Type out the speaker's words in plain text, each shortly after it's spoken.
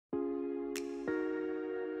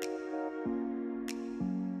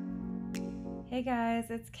Hey guys,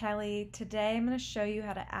 it's Kelly. Today I'm going to show you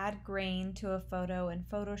how to add grain to a photo in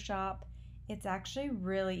Photoshop. It's actually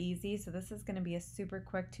really easy, so this is going to be a super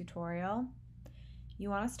quick tutorial. You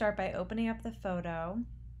want to start by opening up the photo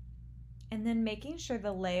and then making sure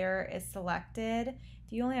the layer is selected.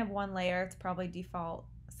 If you only have one layer, it's probably default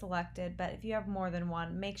selected, but if you have more than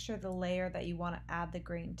one, make sure the layer that you want to add the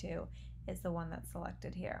grain to is the one that's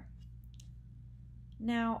selected here.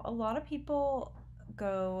 Now, a lot of people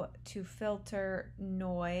go to filter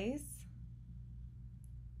noise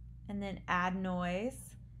and then add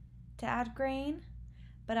noise to add grain,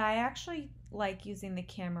 but I actually like using the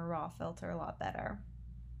camera raw filter a lot better.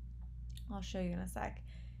 I'll show you in a sec.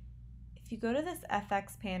 If you go to this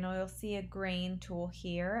FX panel, you'll see a grain tool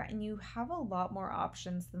here, and you have a lot more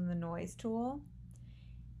options than the noise tool.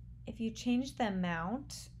 If you change the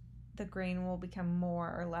amount, the grain will become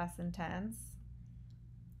more or less intense.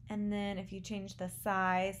 And then if you change the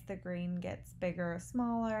size, the grain gets bigger or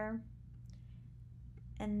smaller.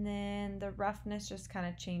 And then the roughness just kind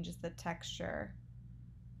of changes the texture.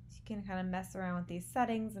 So you can kind of mess around with these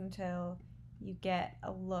settings until you get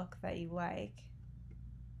a look that you like.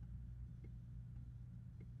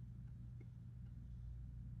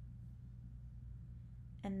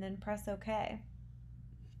 And then press OK.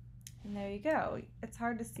 And there you go. It's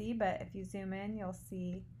hard to see, but if you zoom in, you'll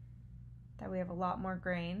see that we have a lot more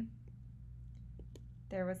grain.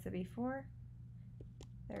 There was the before,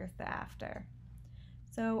 there's the after.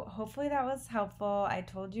 So hopefully that was helpful. I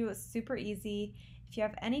told you it was super easy. If you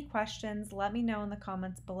have any questions, let me know in the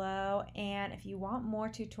comments below. And if you want more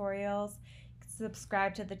tutorials,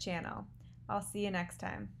 subscribe to the channel. I'll see you next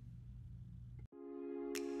time.